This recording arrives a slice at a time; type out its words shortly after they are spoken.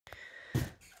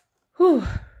Whew.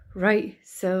 Right,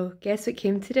 so guess what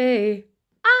came today?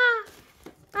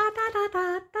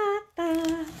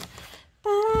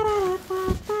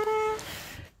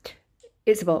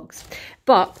 It's a box,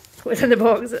 but what's in the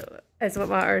box is what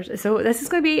matters. So this is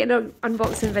going to be an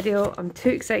unboxing video. I'm too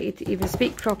excited to even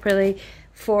speak properly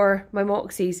for my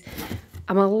Moxis.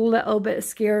 I'm a little bit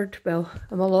scared. Well,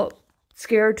 I'm a lot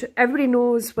scared. Everybody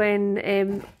knows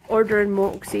when ordering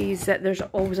Moxis that there's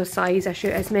always a size issue.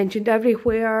 It's mentioned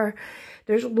everywhere.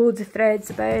 There's loads of threads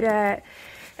about it.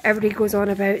 Everybody goes on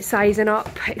about sizing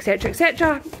up, etc,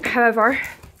 etc. However,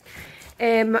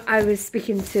 I was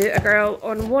speaking to a girl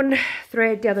on one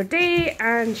thread the other day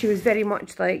and she was very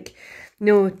much like,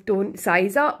 no, don't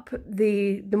size up.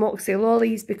 The Moxi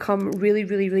lollies become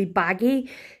really baggy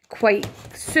quite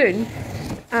soon.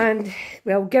 And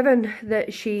well, given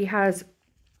that she has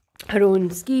her own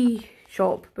ski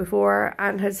shop before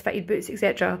and has fitted boots,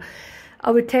 etc,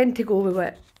 I would tend to go with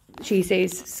what she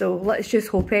says. So let's just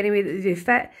hope anyway that they do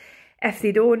fit. If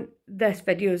they don't, this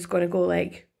video is going to go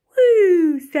like,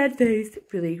 woo, sad face,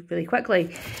 really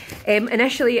quickly.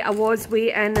 Initially I was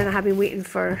waiting, and I have been waiting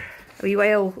for a wee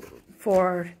while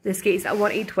for the skates that I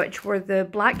wanted, which were the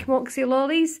black Moxi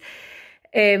lollies.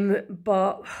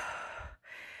 But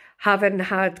having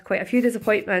had quite a few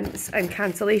disappointments and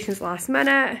cancellations last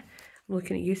minute, I'm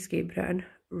looking at you, Skate Britain.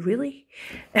 Really?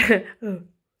 Oh,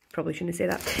 probably shouldn't say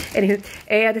that. Anywho,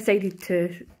 I decided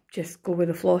to just go with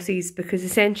the Flossies because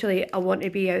essentially I want to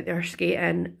be out there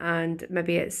skating, and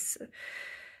maybe it's...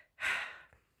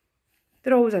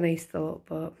 They're always a nice thought,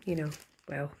 but you know,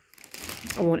 well,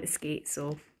 I want to skate,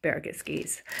 so better get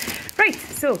skates. Right,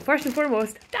 so first and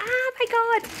foremost, oh my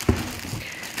god!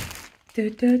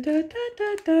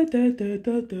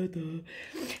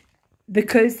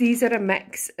 Because these are a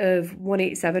mix of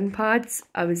 187 pads,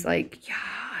 I was like,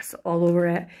 yes, all over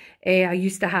it. I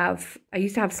used to have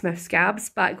Smith Scabs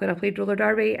back when I played roller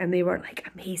derby, and they were like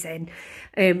amazing.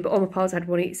 But all my pals had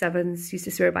 187s, used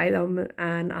to swear by them,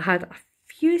 and I had a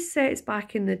few sets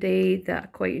back in the day that I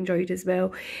quite enjoyed as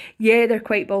well. Yeah, they're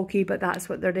quite bulky, but that's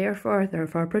what they're there for. They're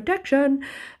for protection.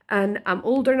 And I'm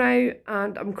older now,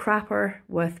 and I'm crapper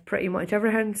with pretty much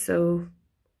everything, so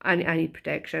I need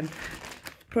protection.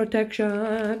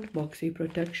 Protection, Moxi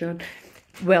protection.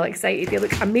 Well excited, they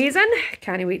look amazing.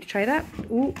 Can't wait to try that.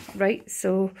 Oh, right,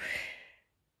 so,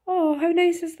 oh, how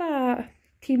nice is that?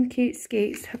 Team Kate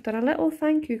Skates have done a little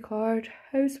thank you card.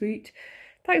 How sweet.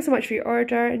 Thanks so much for your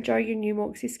order. Enjoy your new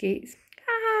Moxi skates.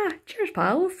 Ah, cheers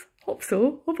pals. Hope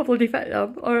so. Hope I bloody fit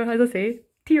them. Or as I say,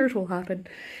 tears will happen.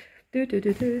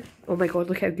 Oh my god,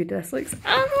 look how good this looks.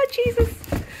 Oh Jesus.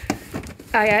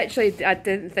 I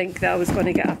didn't think that I was going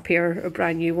to get a pair of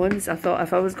brand new ones. I thought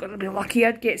if I was going to be lucky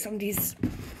I'd get some of these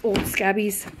old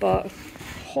scabbies, but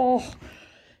oh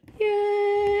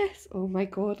yes. Oh my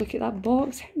god, look at that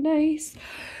box. How nice.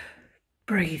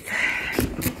 Breathe.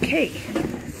 Okay.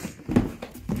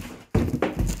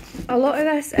 A lot of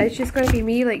this is just going to be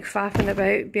me like faffing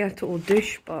about, being a total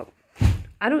douche, but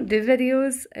I don't do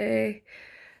videos.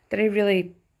 Didn't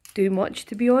really do much,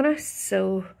 to be honest,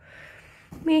 so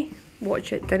me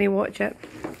watch it, didn't watch it,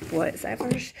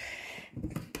 whatever's.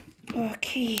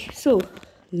 Okay, so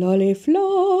lolly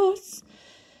floss.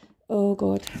 Oh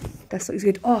god, this looks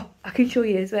good. Oh, I can show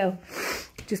you as well.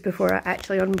 Just before I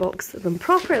actually unbox them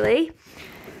properly,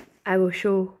 I will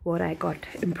show what I got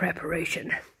in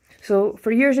preparation. So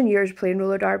for years and years playing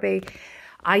roller derby,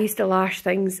 I used to lash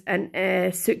things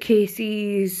in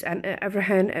suitcases and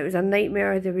everything. It was a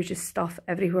nightmare. There was just stuff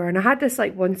everywhere. And I had this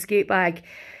like one skate bag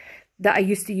that I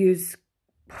used to use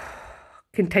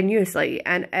continuously,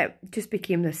 and it just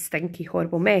became this stinky,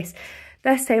 horrible mess.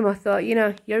 This time I thought, you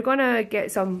know, you're gonna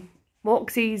get some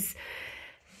Moxis,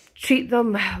 treat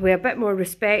them with a bit more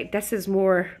respect. This is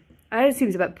more, it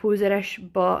seems a bit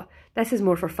poserish, but this is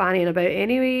more for fanning about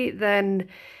anyway than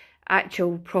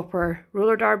actual proper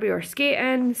roller derby or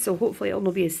skating, so hopefully it'll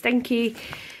not be as stinky.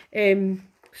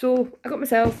 So I got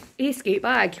myself a skate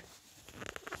bag,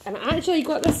 and I actually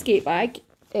got this skate bag,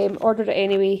 ordered it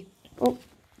anyway. Oh,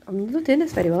 I'm not doing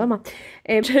this very well, am I?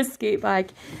 Just skate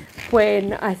bag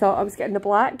when I thought I was getting the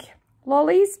black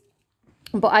lollies,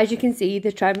 but as you can see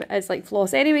the trim is like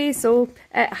floss anyway, so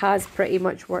it has pretty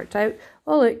much worked out.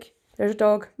 Oh look, there's a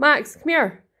dog. Max, come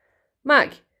here.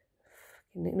 Mac.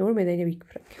 Ignore me then, you wee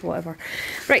prick, whatever.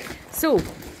 Right, so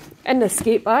in this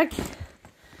skate bag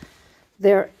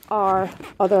there are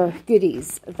other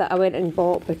goodies that I went and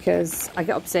bought because I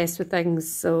get obsessed with things,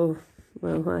 so,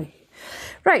 well, hi.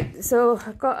 Right, so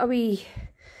I've got a wee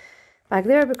bag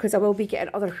there because I will be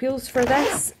getting other wheels for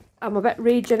this. I'm a bit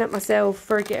raging at myself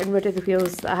for getting rid of the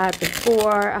wheels that I had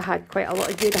before. I had quite a lot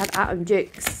of good. I had Atom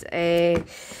Dukes,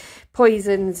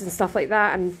 poisons and stuff like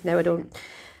that, and now I don't.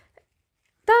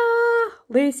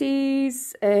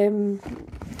 Laces. I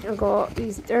got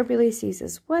these derby laces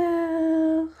as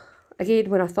well. Again,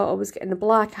 when I thought I was getting the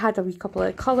black, I had a wee couple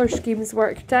of colour schemes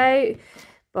worked out,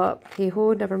 but hey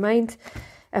ho, never mind.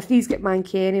 If these get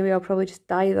manky anyway, I'll probably just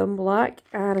dye them black.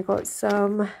 And I got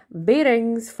some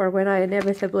bearings for when I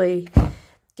inevitably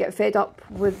get fed up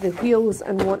with the wheels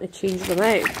and want to change them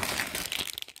out.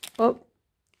 Oh,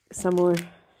 some more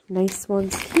nice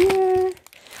ones here.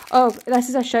 Oh, this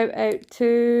is a shout out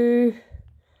to...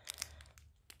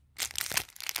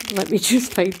 Let me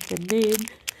just find the name.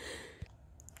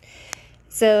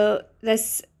 So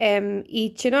this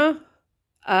E-tuna,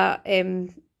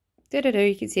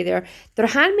 you can see there, they're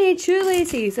handmade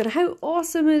shoelaces, and how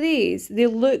awesome are these? They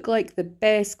look like the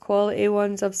best quality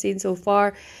ones I've seen so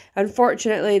far.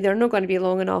 Unfortunately, they're not going to be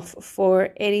long enough for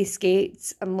any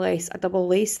skates unless I double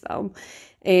lace them.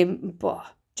 But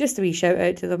just a wee shout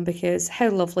out to them, because how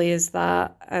lovely is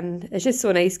that? And it's just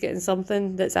so nice getting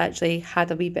something that's actually had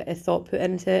a wee bit of thought put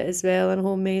into it as well, and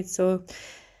homemade. So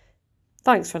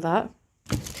thanks for that.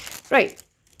 Right.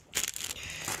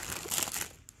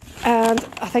 And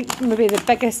I think maybe the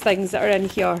biggest things that are in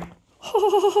here.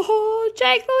 Oh,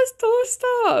 check those toe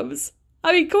stops.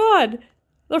 I mean, come on.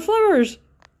 They're flowers.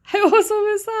 How awesome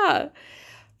is that?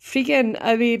 Freaking,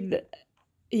 I mean,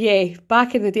 yeah,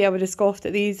 back in the day I would have scoffed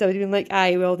at these. I would have been like,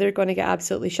 aye, well, they're going to get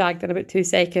absolutely shagged in about 2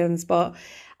 seconds. But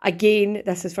again,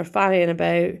 this is for fannying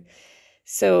about.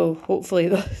 So hopefully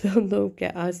they'll not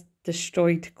get as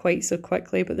destroyed quite so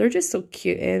quickly. But they're just so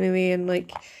cute anyway. And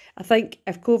like, I think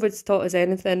if COVID's taught us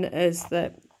anything, is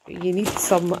that you need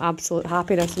some absolute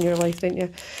happiness in your life, don't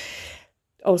you?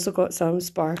 Also got some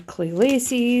sparkly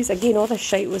laces. Again, all this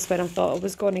shite was when I thought I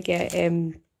was going to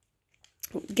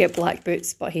get black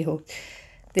boots, but hey ho.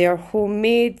 They are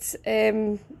homemade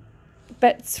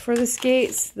bits for the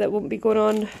skates that won't be going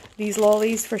on these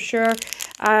lollies for sure.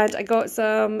 And I got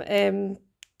some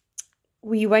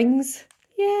wee wings.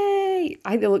 Yay!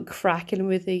 I think they look cracking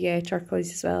with the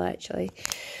turquoise as well, actually.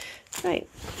 Right.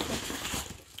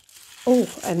 Oh,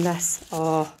 and this.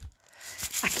 Oh,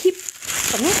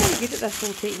 I'm not very good at this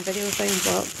whole taking video thing,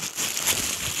 but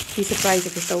be surprised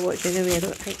if you still watch anyway. I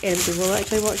don't think anybody will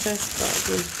actually watch this, but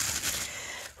again,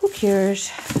 who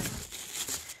cares?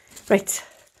 Right.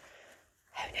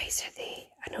 How nice are they?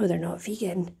 I know they're not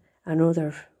vegan. I know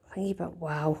they're thingy, but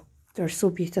wow, they're so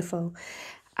beautiful.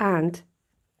 And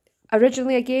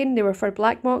originally, again, they were for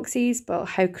black Moxis, but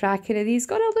how cracking are these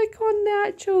gonna look on the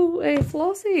actual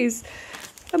Flossies?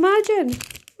 Imagine.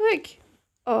 Look.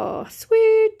 Oh,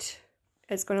 sweet.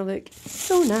 It's gonna look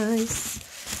so nice.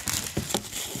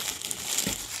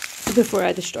 Before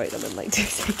I destroy them in like 2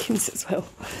 seconds as well.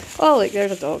 Oh, look,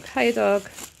 there's a dog. Hi, dog.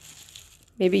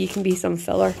 Maybe you can be some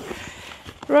filler.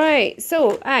 Right,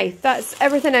 so, aye, that's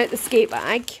everything out the skate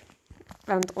bag.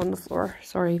 And on the floor.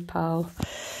 Sorry, pal.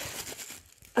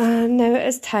 And now it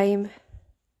is time.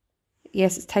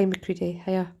 Yes, it's time, Recruity.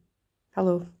 Hiya.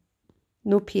 Hello.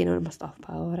 No peeing on my stuff,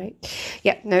 pal, alright?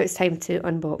 Yeah, now it's time to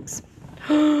unbox.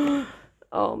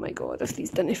 Oh my god, if these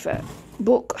didn't fit.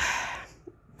 Book.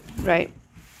 Right.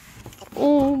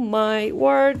 Oh my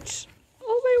word.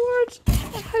 Oh my word.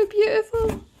 How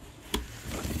beautiful.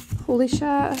 Holy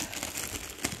shit.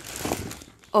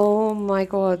 Oh my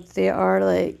god, they are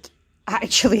like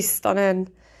actually stunning.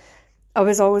 I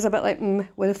was always a bit like,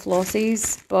 with the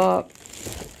Flossies, but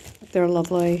they're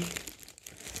lovely.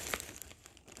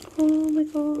 Oh my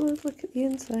god, look at the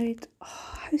inside. Oh,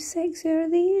 how sexy are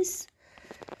these?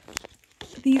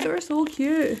 These are so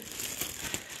cute.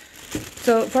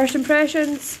 So, first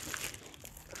impressions,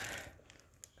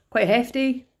 quite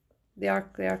hefty. They are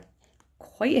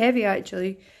quite heavy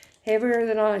actually. Heavier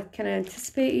than I kind of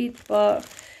anticipated, but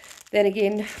then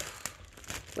again,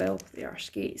 well, they are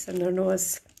skates and they're not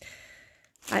as...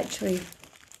 Actually,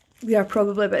 they are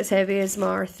probably about as heavy as my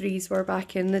R3s were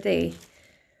back in the day.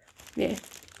 Yeah.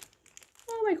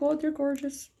 Oh my god, they're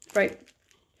gorgeous. Right.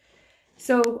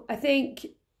 So, I think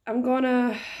I'm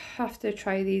gonna have to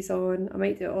try these on. I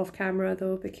might do it off camera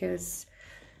though, because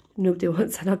nobody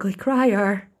wants an ugly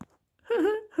crier.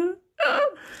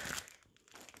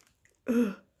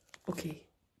 Okay.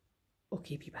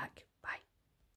 Okay, be back.